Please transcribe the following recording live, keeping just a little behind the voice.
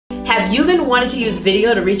Have you been wanting to use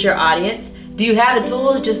video to reach your audience? Do you have the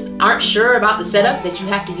tools, just aren't sure about the setup that you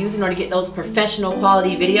have to use in order to get those professional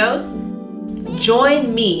quality videos?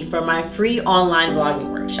 Join me for my free online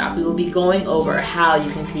vlogging workshop. We will be going over how you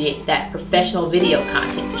can create that professional video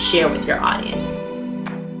content to share with your audience.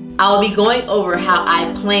 I will be going over how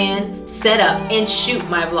I plan, set up, and shoot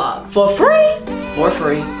my vlogs for free. For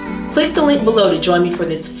free. Click the link below to join me for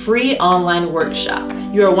this free online workshop.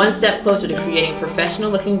 You are one step closer to creating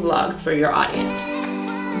professional looking vlogs for your audience.